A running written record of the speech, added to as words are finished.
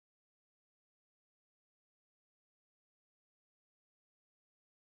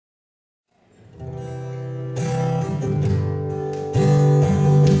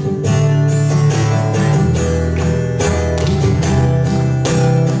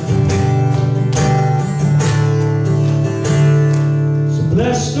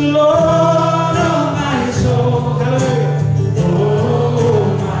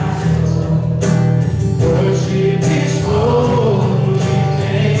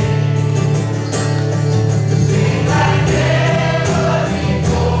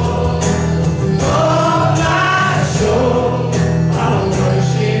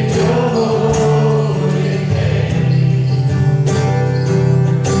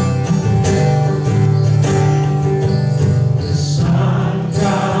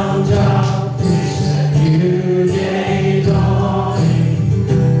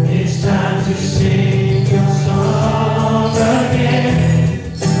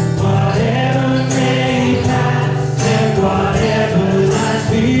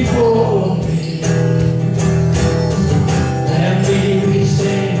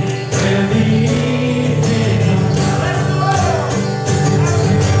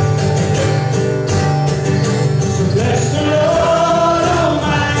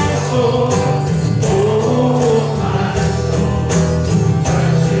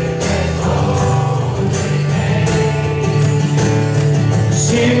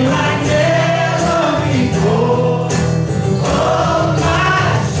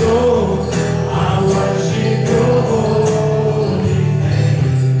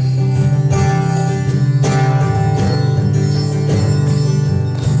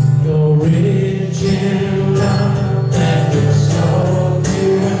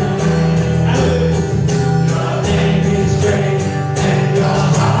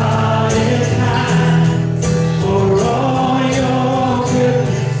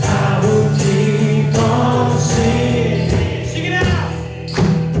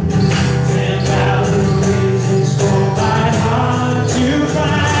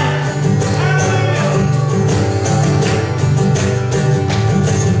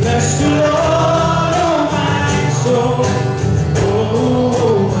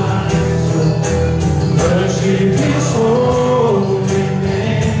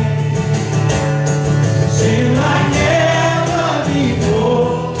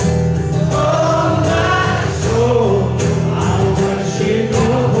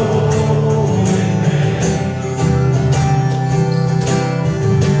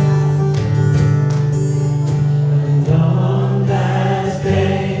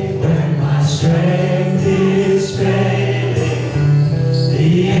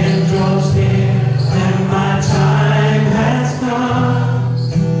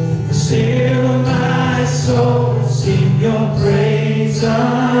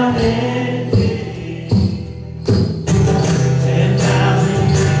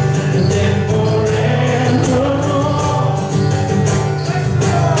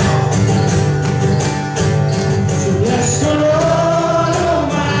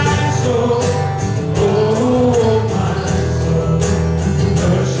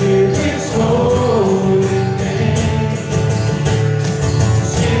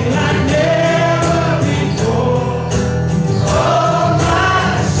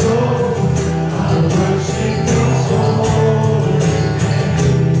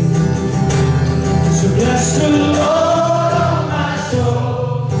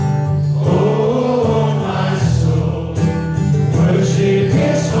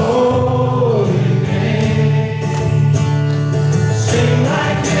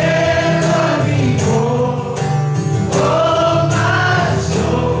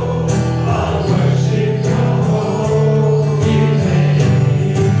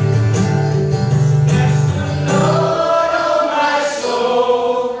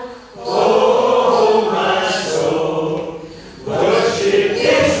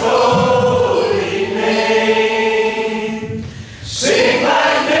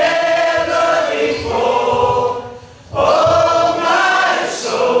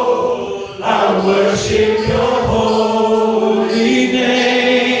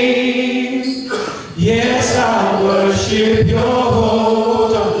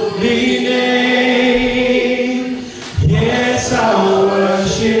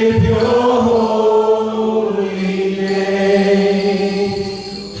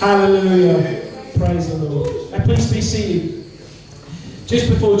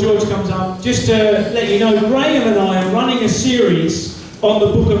Just to let you know, Graham and I are running a series on the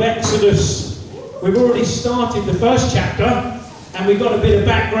book of Exodus. We've already started the first chapter, and we've got a bit of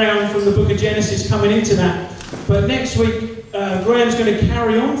background from the book of Genesis coming into that. But next week, Graham's going to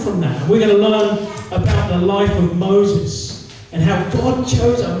carry on from that. We're going to learn about the life of Moses and how God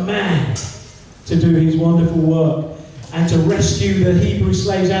chose a man to do his wonderful work and to rescue the Hebrew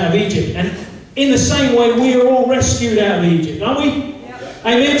slaves out of Egypt. And in the same way, we are all rescued out of Egypt, aren't we? Yep.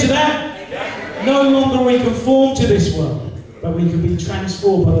 Amen to that? No longer we conform to this world, but we can be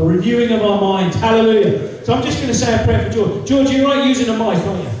transformed by the renewing of our minds. Hallelujah. So I'm just going to say a prayer for George. George, you're right using a mic,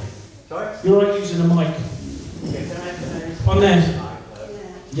 aren't you? Sorry? You're right using a mic. On there?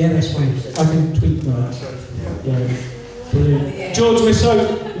 Yeah, that's fine. I can tweak that. Yeah. Brilliant. George,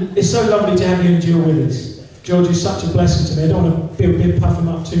 it's so lovely to have you and Jill with us. George is such a blessing to me. I don't want to puff him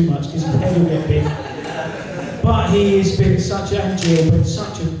up too much because his head will get big. But he has been such a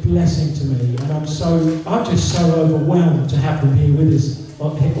blessing to me, and I'm just so overwhelmed to have them here with us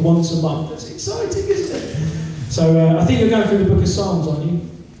once a month. That's exciting, isn't it? So I think you're going through the book of Psalms, aren't you?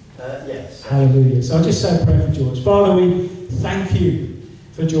 Yes. Hallelujah. So I'll just say a prayer for George. Father, we thank you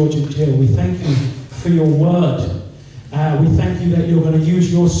for George and Jill. We thank you for your word. We thank you that you're going to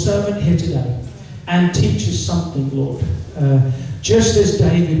use your servant here today and teach us something, Lord. Just as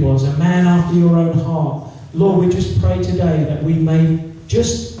David was, a man after your own heart. Lord, we just pray today that we may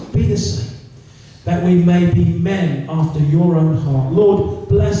just be the same, that we may be men after your own heart. Lord,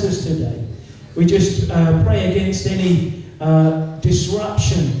 bless us today. We just pray against any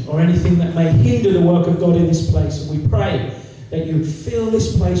disruption or anything that may hinder the work of God in this place. And we pray that you fill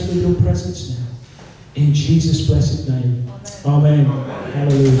this place with your presence now. In Jesus' blessed name. Amen. Amen.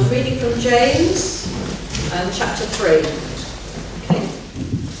 Hallelujah. I'm reading from James, chapter 3.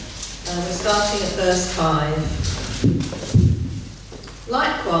 We're starting at verse 5.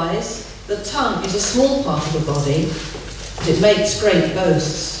 Likewise, The tongue is a small part of the body, but it makes great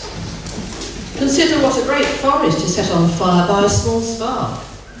boasts. Consider what a great forest is set on fire by a small spark.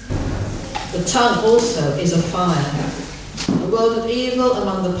 The tongue also is a fire, a world of evil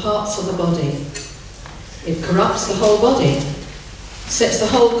among the parts of the body. It corrupts the whole body, sets the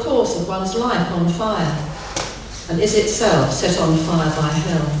whole course of one's life on fire, and is itself set on fire by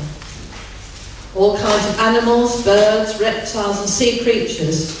hell. All kinds of animals, birds, reptiles and sea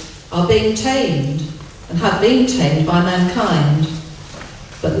creatures are being tamed and have been tamed by mankind,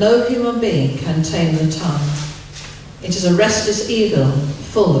 but no human being can tame the tongue. It is a restless evil,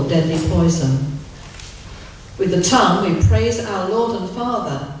 full of deadly poison. With the tongue we praise our Lord and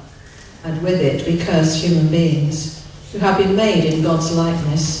Father, and with it we curse human beings who have been made in God's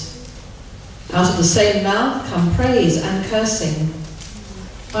likeness. Out of the same mouth come praise and cursing.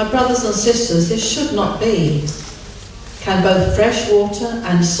 My brothers and sisters, this should not be. Can both fresh water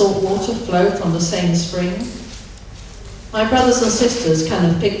and salt water flow from the same spring? My brothers and sisters, can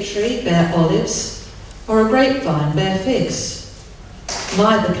a fig tree bear olives, or a grapevine bear figs?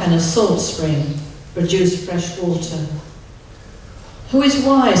 Neither can a salt spring produce fresh water. Who is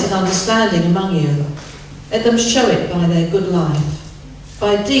wise and understanding among you? Let them show it by their good life,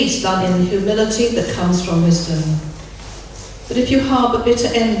 by deeds done in the humility that comes from wisdom. But if you harbour bitter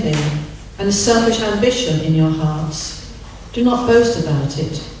envy and selfish ambition in your hearts, do not boast about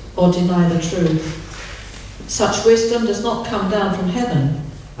it or deny the truth. Such wisdom does not come down from heaven,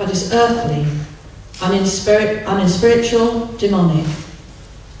 but is earthly, unspiritual, demonic.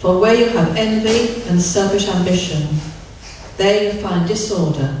 For where you have envy and selfish ambition, there you find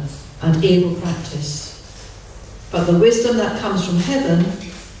disorder and evil practice. But the wisdom that comes from heaven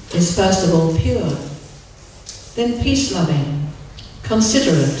is first of all pure, then peace-loving,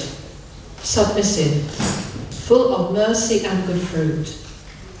 considerate, submissive, full of mercy and good fruit,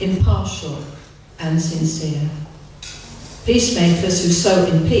 impartial and sincere. Peacemakers who sow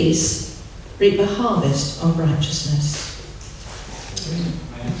in peace reap a harvest of righteousness.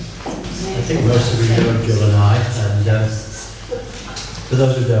 I think most of you know Jill and I, and for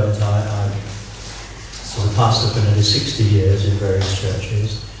those who don't, I sort of pastored for nearly 60 years in various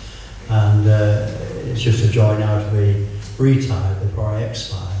churches, and it's just a joy now to be retired before I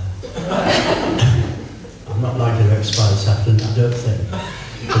expire. I'm not likely to expire this afternoon, I don't think,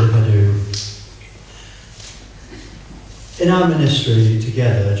 but if I do. In our ministry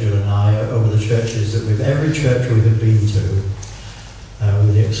together, Jill and I, over the churches that every church we have been to,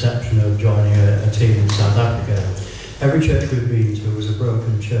 with the exception of joining a team in South Africa, every church we've been to was a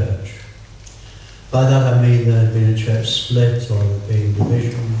broken church. By that I mean there had been a church split or there had been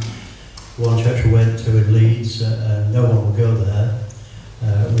division. One church we went to in Leeds, no one would go there.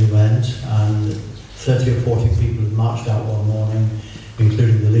 We went, and 30 or 40 people had marched out one morning,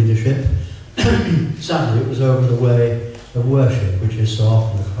 including the leadership. Sadly, it was over the way of worship, which is so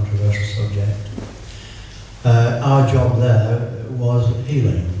often a controversial subject. Our job there was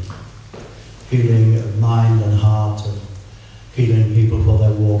healing of mind and heart, and healing people for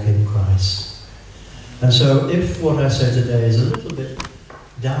their walk in Christ. And so if what I say today is a little bit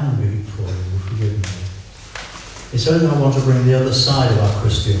downbeat for you, forgive me. It's only I want to bring the other side of our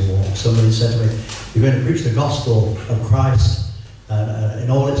Christian walk. Somebody said to me, you're going to preach the gospel of Christ in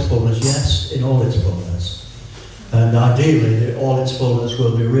all its fullness. Yes, in all its fullness. And ideally, all its fullness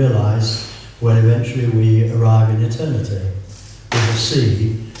will be realised when eventually we arrive in eternity. We will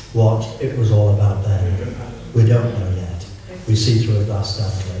see what it was all about then. We don't know yet. We see through a glass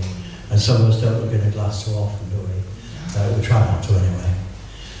darkly. And some of us don't look in a glass too often, do we? We try not to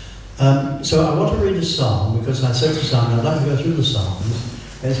anyway. So I want to read a psalm, because I said to Simon, I'd like to go through the psalms.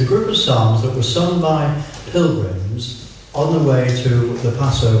 And it's a group of psalms that were sung by pilgrims on the way to the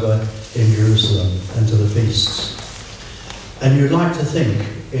Passover in Jerusalem and to the feasts. And you'd like to think,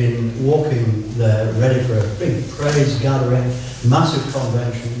 in walking there ready for a big praise gathering, massive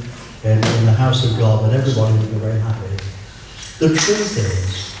convention in the house of God, that everybody would be very happy. The truth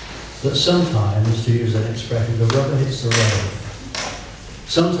is that sometimes, to use an expression, the rubber hits the road.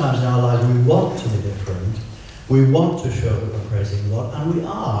 Sometimes in our lives we want to be different, we want to show that we're praising God, and we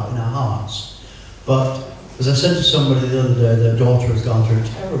are in our hearts. But as I said to somebody the other day, their daughter has gone through a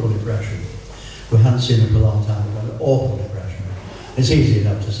terrible depression. We hadn't seen her for a long time, we've got an awful depression. It's easy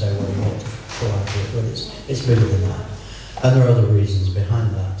enough to say, well, you want to go after it, but it's bigger than that. And there are other reasons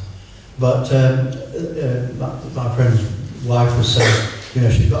behind that. But my friend's wife was saying, you know,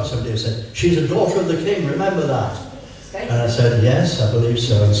 she's got somebody who said, she's a daughter of the king, remember that? And I said, yes, I believe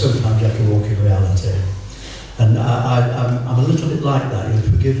so, and sometimes you have to walk in reality. And I'm a little bit like that, you'll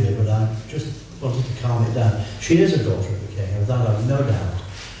forgive me, but I just wanted to calm it down. She is a daughter of the king, of that I've no doubt.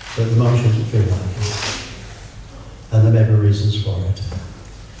 but the mum shouldn't feel like it. And there may be reasons for it.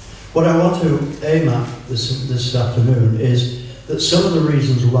 What I want to aim at this afternoon is that some of the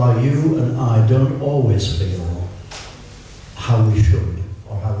reasons why you and I don't always feel how we should,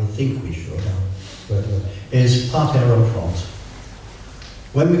 or how we think we should, is partly our own fault.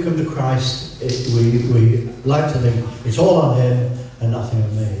 When we come to Christ, we like to think it's all on him and nothing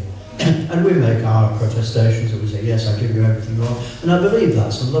on me. And we make our protestations and we say, yes, I give you everything, Lord. And I believe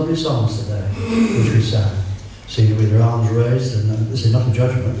that. Some lovely songs today, which we sang. Seated with your arms raised, and this is not a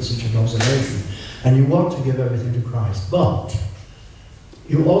judgment, this is an observation. And you want to give everything to Christ. But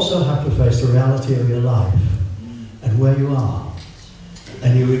you also have to face the reality of your life and where you are.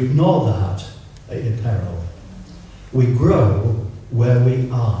 And you ignore that at your peril. We grow where we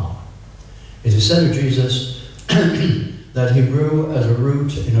are. It is said of Jesus that he grew as a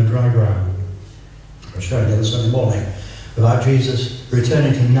root in a dry ground. I was sharing the other Sunday morning about Jesus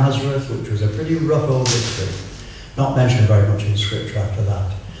returning to Nazareth, which was a pretty rough old district, not mentioned very much in Scripture after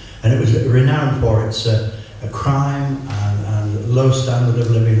that. And it was renowned for its crime and low standard of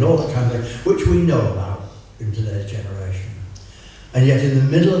living and all that kind of thing, which we know about in today's generation. And yet in the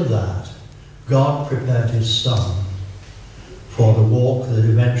middle of that, God prepared his Son for the walk that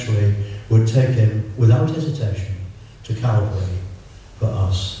eventually would take him without hesitation to Calvary for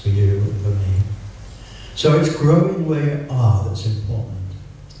us, for you and for me. So it's growing where you are that's important.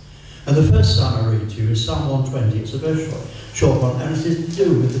 And the first psalm I read to you is Psalm 120. It's a very short one, and it is to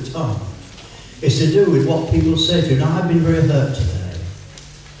do with the tongue. It's to do with what people say to you. Now, I've been very hurt today.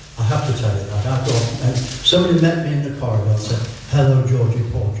 I have to tell you that. Somebody met me in the corridor and said, hello, Georgie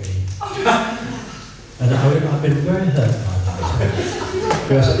Porgy. And I've been very hurt by that.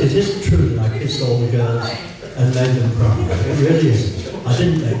 Because it isn't true that I kissed all the girls and made them cry. It really isn't. I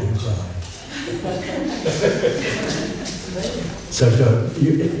didn't make them cry. So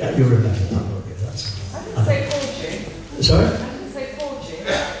you remember that, won't you? That's, I didn't say Porgy. Sorry? I didn't say Porgy.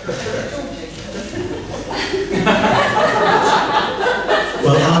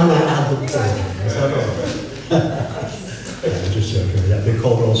 Well, I will add the Porgy. Is that all? Yeah, just joking. I've been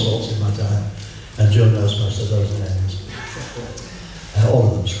called all sorts in my time. And John knows most of those names. All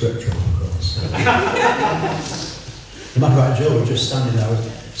of them scriptural, of course. The matter of fact, Joe was just standing there. I was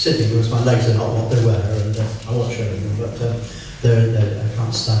sitting because my legs are not what they were, and I won't show you, but I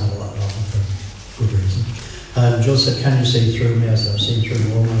can't stand all that long for good reason. And Joe said, can you see through me? I said, I've seen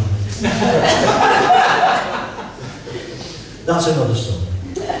through all my life. That's another story.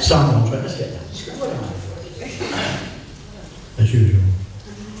 Psalm 120. Let's get that. As usual.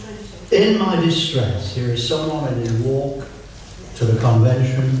 In my distress, here is someone in his walk to the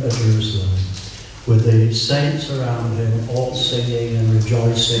convention at Jerusalem, with the saints around him, all singing and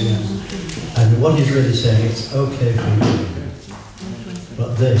rejoicing, and what he's really saying, it's okay for you,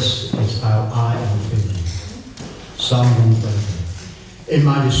 but this is how I am feeling. Psalm 120. In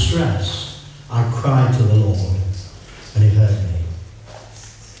my distress, I cried to the Lord, and he heard me.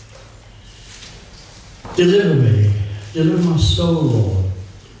 Deliver my soul, Lord,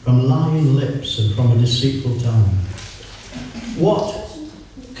 from lying lips and from a deceitful tongue. What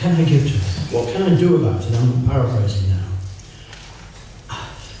can I give to it? What can I do about it? I'm paraphrasing now.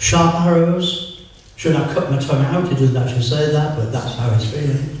 Sharp arrows? Should I cut my tongue out? It doesn't actually say that, but that's how he's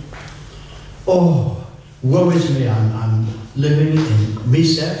feeling. Oh, woe is me. I'm living in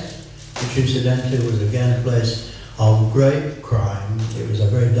Mesech, which incidentally was again a place of great crime. It was a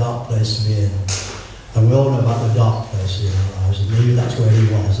very dark place to be in. And we all know about the dark places in our lives, and maybe that's where he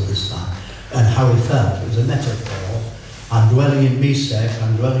was at this time, and how he felt. It was a metaphor. I'm dwelling in Mesech,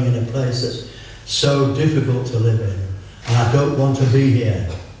 I'm dwelling in a place that's so difficult to live in, and I don't want to be here.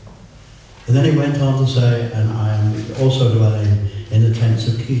 And then he went on to say, and I am also dwelling in the tents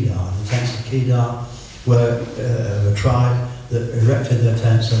of Kedar. The tents of Kedar were a tribe that erected their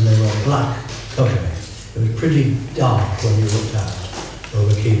tents, and they were black covering. It was pretty dark when you looked out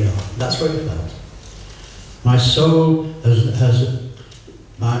over Kedar. That's where he felt. My soul has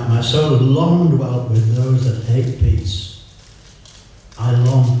long dwelt with those that hate peace. I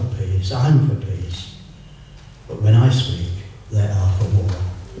long for peace, I'm for peace. But when I speak, they are for war.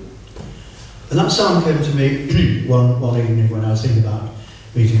 And that psalm came to me one evening when I was thinking about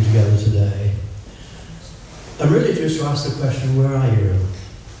meeting together today. And really just to ask the question, where are you?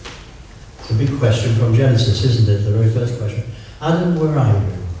 It's a big question from Genesis, isn't it? The very first question. Adam, where are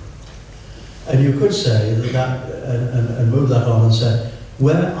you? And you could say that and move that on and say,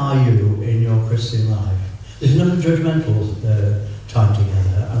 where are you in your Christian life? There's not a judgmental time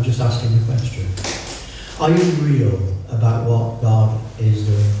together. I'm just asking the question. Are you real about what God is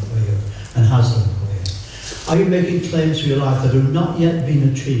doing for you and has done for you? Are you making claims for your life that have not yet been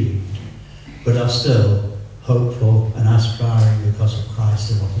achieved, but are still hopeful and aspiring because of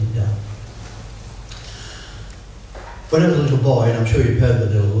Christ and what He's done? When I was a little boy, and I'm sure you've heard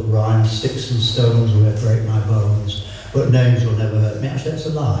the little rhyme, sticks and stones will break my bones, but names will never hurt me. Actually, that's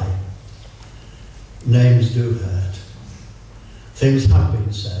a lie. Names do hurt. Things have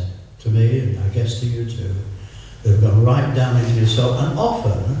been said to me, and I guess to you too, that have gone right down into your soul, and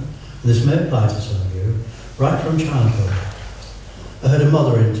often, and this may apply to some of you, right from childhood. I heard a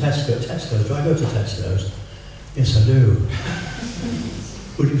mother in Tesco's, do I go to Tesco's? Yes, I do.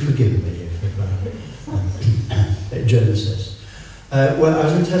 Would you forgive me if Genesis? Well, I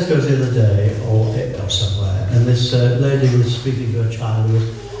was in Tesco's the other day, or somewhere, and this lady was speaking to a child who was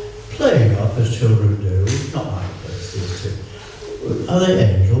playing up, as children do, not like this, these two. Are they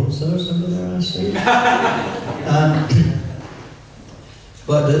angels, those under there, I see?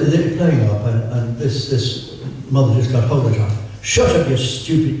 But they're playing up, and this mother just got hold of the child. Shut up, you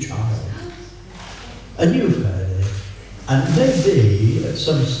stupid child. And you've heard it. And maybe, at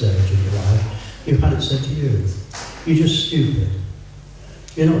some stage in your life, you've had it said to you, you're just stupid.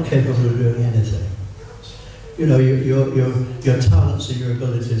 You're not capable of doing anything. You know, your talents and your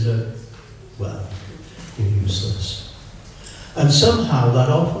abilities are, well, you're useless. And somehow that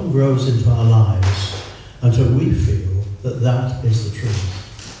often grows into our lives until we feel that that is the truth.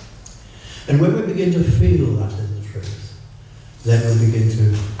 And when we begin to feel that is the truth, then we begin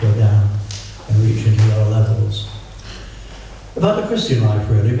to go down and reach into lower levels. About the Christian life,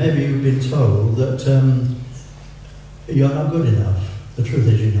 really, maybe you've been told that you're not good enough. The truth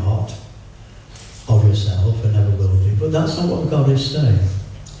is you're not, of yourself, and never will be. But that's not what God is saying.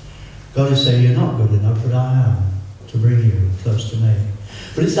 God is saying, you're not good enough, but I am, to bring you close to me.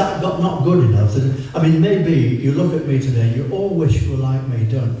 But it's that not good enough. That, I mean, maybe you look at me today and you all wish you were like me,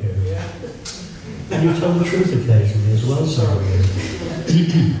 don't you? Yeah. And you tell the truth occasionally as well, so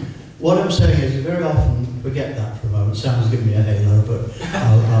you. What I'm saying is, you very often forget that for a moment. Sam's giving me a halo, but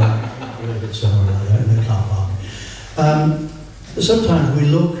I'll leave it somewhere like that in the car park. Sometimes we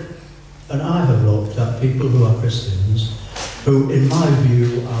look, and I have looked at people who are Christians, who, in my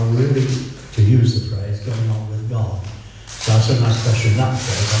view, are really, to use the phrase, going on with God. So that's a nice question, that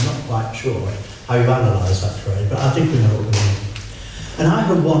phrase. I'm not quite sure how you analyse that phrase, but I think we know what we mean. And I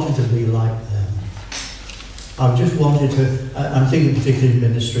have wanted to be like them. I've just wanted to, I'm thinking particularly in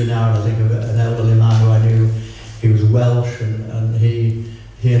ministry now, and I think of an elderly man who I knew. He was Welsh, and he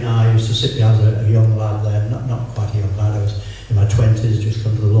and I used to sit down as a young lad then, not quite a young lad, I was in my 20s, just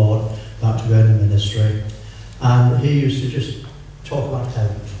come to the Lord, about to go into ministry. And he used to just talk about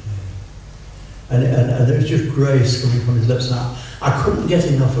heaven to me. And there was just grace coming from his lips. And I couldn't get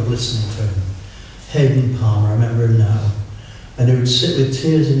enough of listening to him. Hayden Palmer, I remember him now. And he would sit with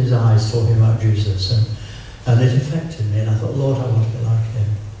tears in his eyes talking about Jesus. And it affected me. And I thought, Lord, I want to be like him.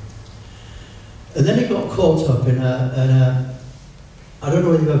 And then he got caught up in a I don't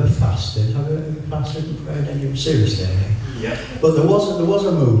know whether you've ever fasted. Have you ever fasted and prayed? Any seriously? Yeah. But there was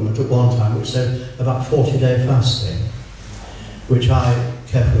a movement at one time which said about 40-day fasting, which I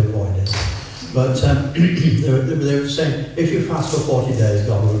carefully avoided. But they were saying, if you fast for 40 days,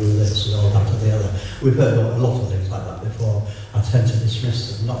 God will do this and all that and the other. We've heard a lot of things like that before. I tend to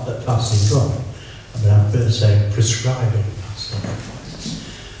dismiss them. Not that fasting's wrong. I mean, I'm saying prescribing fasting.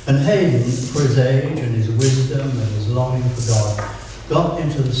 And Hayden, for his age and his wisdom and his longing for God, got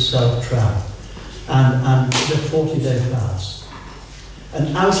into the self-trap and did a 40-day fast.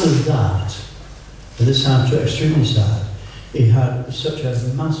 And out of that, and this sounds extremely sad, he had such a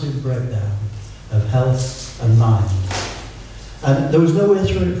massive breakdown of health and mind. And there was no way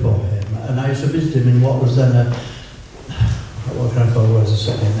through it for him. And I used to visit him in what was then a, what can I call it, a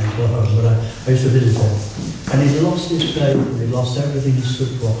second mental home, but I used to visit him. And he lost his faith, and he lost everything he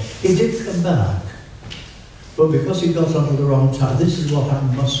stood for. He did come back, but because he got onto the wrong track, this is what I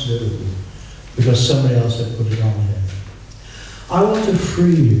must do, because somebody else had put it on him. I want to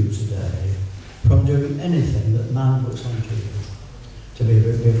free you today from doing anything that man puts onto you to be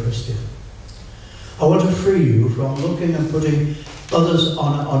a Christian. I want to free you from looking and putting others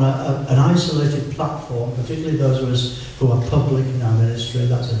on an isolated platform, particularly those of us who are public in our ministry.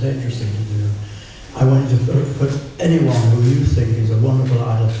 That's a dangerous thing to do. I want you to put anyone who you think is a wonderful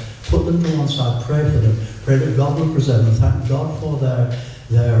idol, put them to one side, pray for them, pray that God will preserve them, thank God for their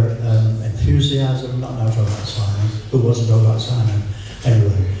enthusiasm. Not now talking about Simon, who wasn't talking about Simon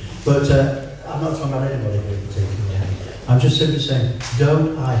anyway. But I'm not talking about anybody in particular. I'm just simply saying,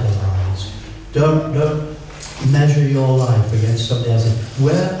 don't idolize. Don't measure your life against somebody else.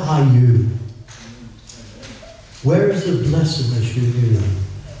 Where are you? Where is the blessedness you knew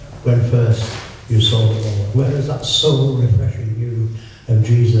when first you saw the Lord? Where is that soul refreshing you of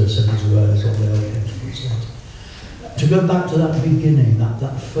Jesus and his words on the Old Testament said? To go back to that beginning,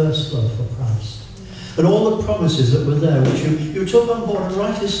 that first love for Christ. And all the promises that were there, which you took on board, and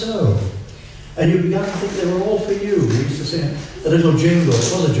rightly so. And you began to think they were all for you. We used to sing a little jingle.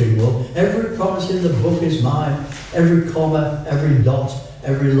 It was a jingle. Every promise in the book is mine. Every comma, every dot,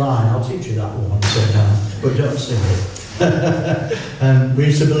 every line. I'll teach you that one sometime, but don't sing it. We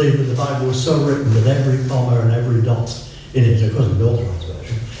used to believe that the Bible was so written that every comma and every dot in it, of course, the Authorized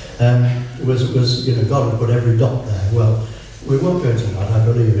version, was God had put every dot there. Well, we won't go into that. I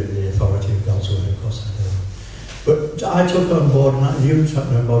believe in the authority of God's word, of course I do. But I took on board, and you took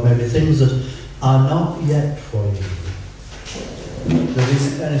on board maybe things that are not yet for you. There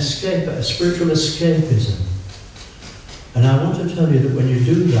is an escape, a spiritual escapism. And I want to tell you that when you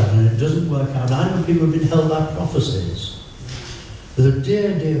do that and it doesn't work out, I know people have been held by prophecies. There's a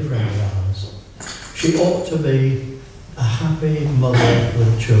dear, dear friend of ours. She ought to be a happy mother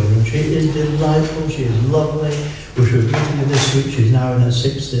with children. She is delightful, she is lovely. We should be meeting her this week. She's now in her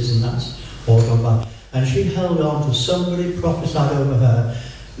 60s and that's all gone by. And she held on to somebody prophesied over her,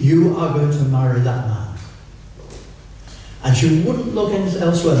 you are going to marry that man. And she wouldn't look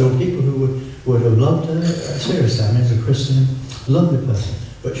elsewhere. There were people who would have loved her. Seriously, I mean, as a Christian, lovely person.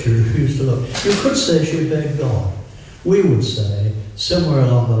 But she refused to look. You could say she obeyed God. We would say, somewhere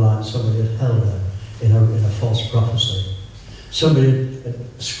along the line, somebody had held her in a false prophecy. Somebody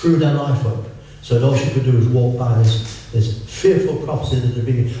had screwed her life up. So that all she could do was walk by this fearful prophecy that had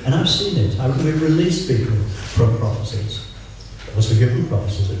been. And I've seen it. We've released people from prophecies. I've also given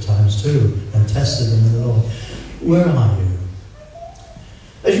prophecies at times too, and tested them in the Lord. Where are you?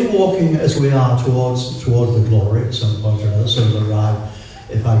 As you're walking, as we are, towards the glory at some point or another, some will arrive,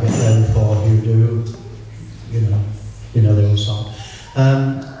 if I get there before you do, you know the old song.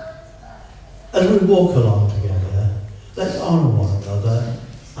 As we walk along together, let's honour one another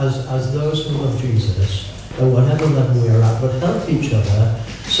as those who love Jesus, at whatever level we are at, but help each other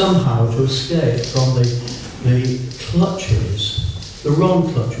somehow to escape from the clutches, the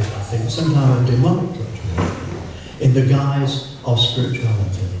wrong clutches, I think, sometimes demonic clutches, in the guise of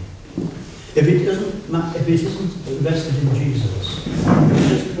spirituality. If it isn't invested in Jesus,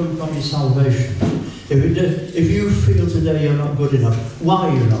 if it doesn't come from your salvation, if you feel today you're not good enough, why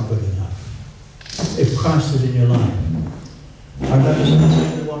are you not good enough? If Christ is in your life. I remember someone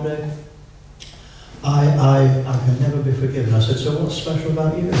saying to me one day, I can never be forgiven. I said, so what's special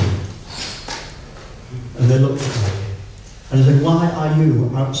about you? And they looked at me. And I said, why are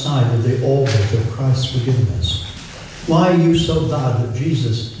you outside of the orbit of Christ's forgiveness? Why are you so bad that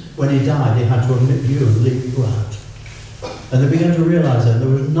Jesus, when he died, he had to omit you and leave you out? And they began to realise that there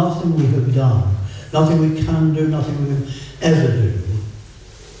was nothing we have done, nothing we can do, nothing we can ever do,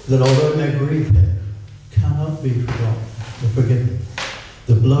 that although it may grieve him, cannot be forgotten, forgiven.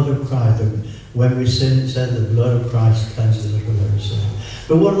 The blood of Christ, when we sin, it said the blood of Christ cleanses us from every sin.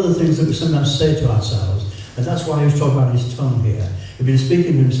 But one of the things that we sometimes say to ourselves, and that's why he was talking about his tongue here, he'd been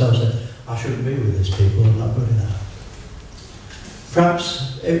speaking to himself, said, I shouldn't be with these people, I'm not good enough.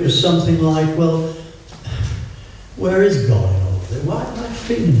 Perhaps it was something like, well, where is God in all of it? Why am I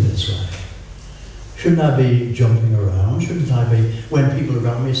feeling this way? Shouldn't I be jumping around? Shouldn't I be, when people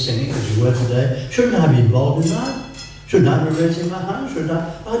around me are singing, as you were today, shouldn't I be involved in that? Shouldn't I be raising my hand? Shouldn't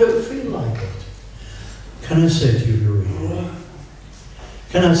I? I don't feel like it. Can I say to you, Louis?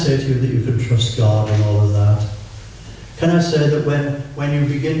 Can I say to you that you can trust God and all of that? Can I say that when you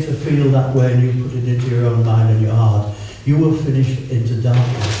begin to feel that way and you put it into your own mind and your heart, you will finish into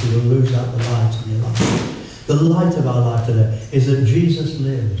darkness. You will lose out the light in your life. The light of our life today is that Jesus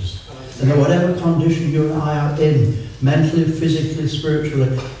lives. And that whatever condition you and I are in, mentally, physically,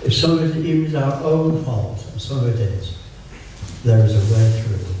 spiritually, if some of it even is our own fault, and some of it is, there is a way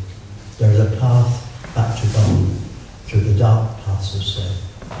through. There is a path back to God, through the dark paths of sin.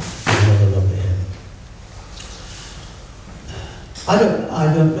 Another lovely hymn.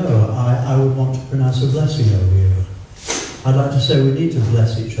 I don't know. I would want to pronounce a blessing over you. I'd like to say we need to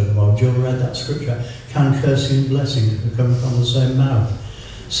bless each other more. Jill read that scripture. Can cursing and blessing come from the same mouth?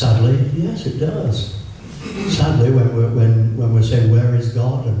 Sadly, yes, it does. Sadly, when we're saying, where is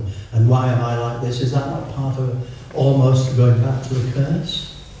God and why am I like this, is that not part of almost going back to the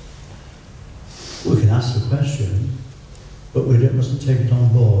curse? We can ask the question, but we mustn't take it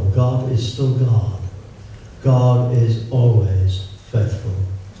on board. God is still God. God is always faithful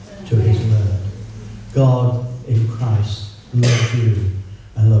to his word. God in Christ loves you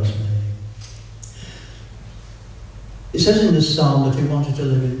and loves me. It says in this psalm that he wanted to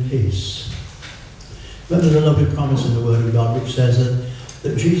live in peace. Remember the lovely promise in the Word of God which says that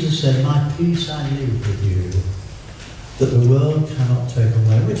that Jesus said, "My peace I leave with you, that the world cannot take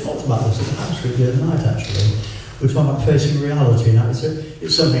away." We talked about this at the house group the other night, actually. We're talking about facing reality. Now,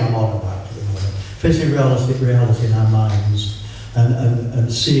 it's something I'm on about at the moment. Facing reality in our minds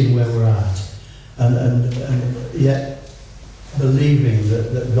and seeing where we're at. And yet believing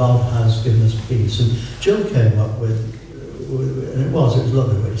that God has given us peace. And Jill came up with and it was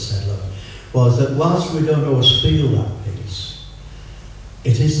lovely what he said, look, was that whilst we don't always feel that peace,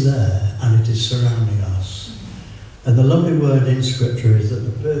 it is there and it is surrounding us. And the lovely word in Scripture is that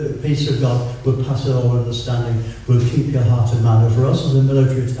the peace of God will pass all understanding, will keep your heart and mind. And for us as a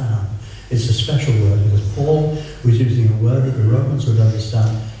military town, it's a special word because Paul was using a word that the Romans would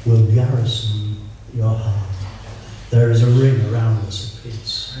understand, will garrison your heart. There is a ring around us of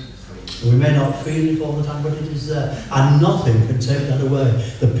peace. We may not feel it all the time, but it is there. And nothing can take that away.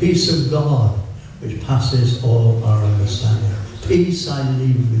 The peace of God, which passes all our understanding. Peace I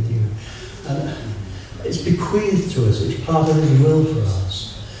leave with you. And it's bequeathed to us. It's part of His will for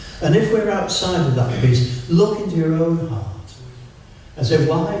us. And if we're outside of that peace, look into your own heart and say,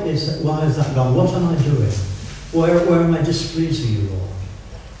 why is that gone? What am I doing? Where am I displeasing you, Lord?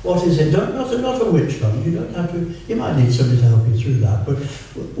 What is it? Not a witch hunt. You don't have to. You might need somebody to help you through that. But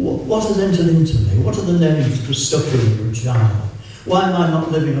what has entered into me? What are the names that are stuck in me from a child? Why am I not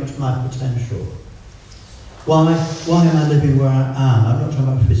living up to my potential? Why am I living where I am? I'm not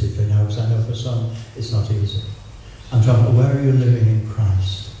talking about physically now, because I know for some it's not easy. I'm talking about where are you living in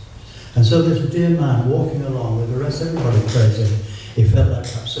Christ? And so there's a dear man walking along with the rest, everybody praising. He felt like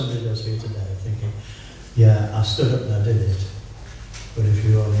perhaps somebody does here today, thinking, yeah, I stood up and I did it. But if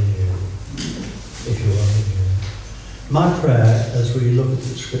you only knew, My prayer as we look at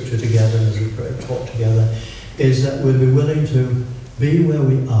the Scripture together and as we pray, talk together, is that we'll be willing to be where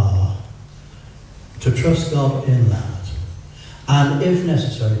we are, to trust God in that, and if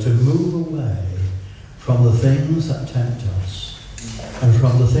necessary, to move away from the things that tempt us and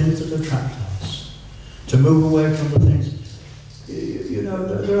from the things that attract us, to move away from the things,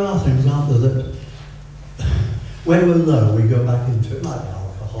 there are things, aren't there, that when we're low, we go back into, it might be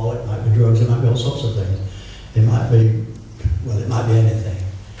alcohol, it might be drugs, it might be all sorts of things. It might be anything.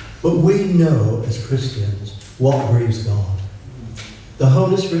 But we know as Christians what grieves God. The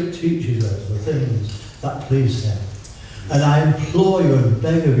Holy Spirit teaches us the things that please Him. And I implore you and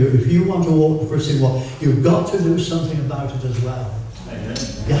beg of you, if you want to walk the Christian walk, you've got to do something about it as well. Amen.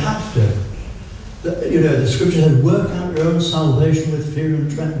 You have to. The Scripture says, work out your own salvation with fear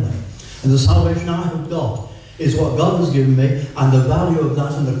and trembling. And the salvation I have got is what God has given me, and the value of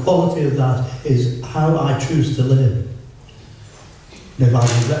that and the quality of that is how I choose to live. And if I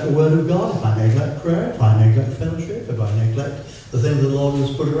neglect the Word of God, if I neglect prayer, if I neglect fellowship, if I neglect the things the Lord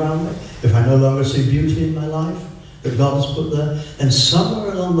has put around me, if I no longer see beauty in my life that God has put there, then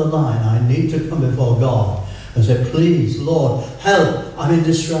somewhere along the line I need to come before God and say, please, Lord, help, I'm in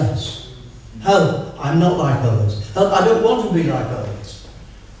distress. Help, I'm not like others. Help, I don't want to be like others.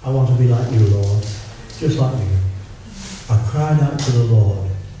 I want to be like you, Lord. Just like you. I cried out to the Lord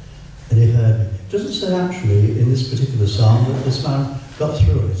and He heard me. It doesn't say actually in this particular psalm that this man got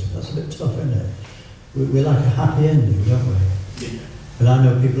through it. That's a bit tough, isn't it? We like a happy ending, don't we? Yeah. And I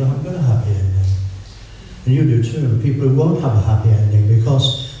know people who haven't got a happy ending. And you do too. And people who won't have a happy ending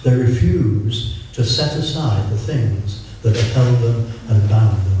because they refuse to set aside the things that have held them and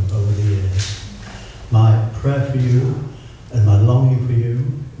bound them over the years. My prayer for you and my longing for you,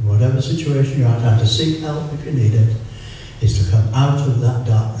 whatever situation you're at, and to seek help if you need it, is to come out of that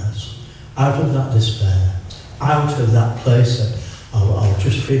darkness, out of that despair, out of that place that I'll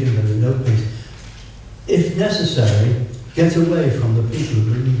just feeling there is no peace. If necessary, get away from the people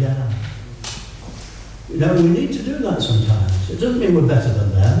who bring you down. We need to do that sometimes. It doesn't mean we're better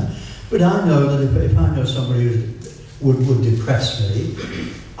than them, but I know that if I know somebody who would depress me,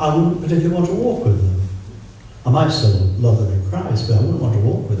 I wouldn't particularly want to walk with them. I might still love them in Christ, but I wouldn't want to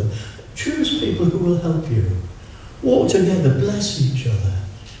walk with them. Choose people who will help you. Walk together, bless each other.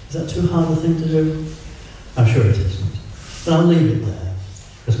 Is that too hard a thing to do? I'm sure it isn't. But I'll leave it there,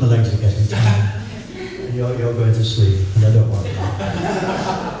 because my legs are getting tired. And you're going to sleep, and I don't want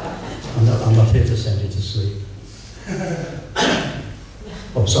that. I'm not here to send you to sleep.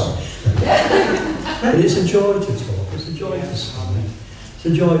 Oh, sorry. But it's a joy to talk. It's a joy to sing. It's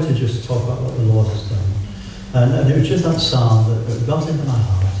a joy to just talk about what the Lord has done. And it was just that psalm that got into my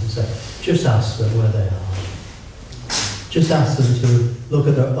heart and said, just ask them where they are. Just ask them to look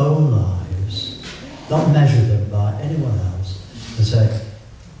at their own lives, not measure them by anyone else, and say,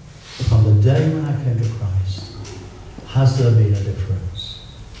 from the day when I came to Christ, has there been a difference?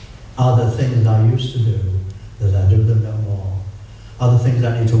 Are there things I used to do that I do them no more? Are there things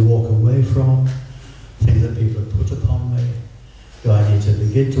I need to walk away from? Things that people have put upon me? Do I need to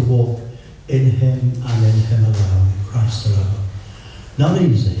begin to walk in Him and in Him alone, in Christ alone? Not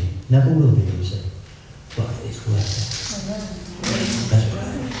easy, never will be easy, but it's worth it. Let's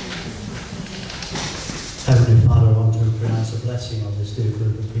pray. Heavenly Father, I want to pronounce a blessing on this dear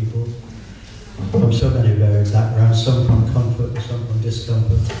group of people from so many varied backgrounds, some from comfort, some from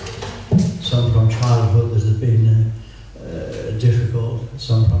discomfort, some from childhood that has been difficult,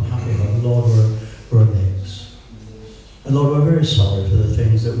 some from happy home. Lord, we're a mix. And Lord, we're very sorry for the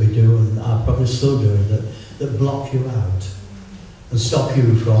things that we do and are probably still doing that block you out and stop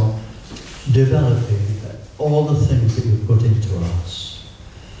you from developing all the things that you've put into us.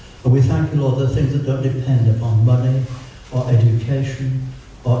 And we thank you, Lord, the things that don't depend upon money or education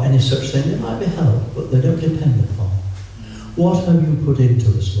or any such thing. They might be helped, but they don't depend upon. What have you put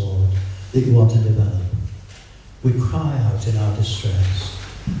into us, Lord, that you want to develop? We cry out in our distress.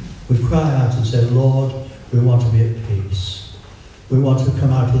 We cry out and say, Lord, we want to be at peace. We want to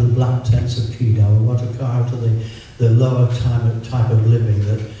come out of the black tents of Kedar. We want to come out of the lower type of living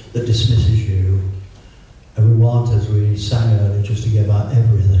that dismisses you. And we want, as we sang earlier, just to give out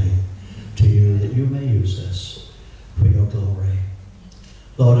everything to you, that you may use us for your glory.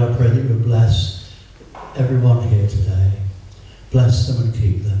 Lord, I pray that you bless everyone here today. Bless them and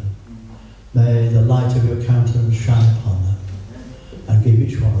keep them. May the light of your countenance shine upon them and give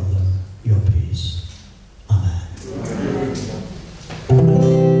each one of them your peace.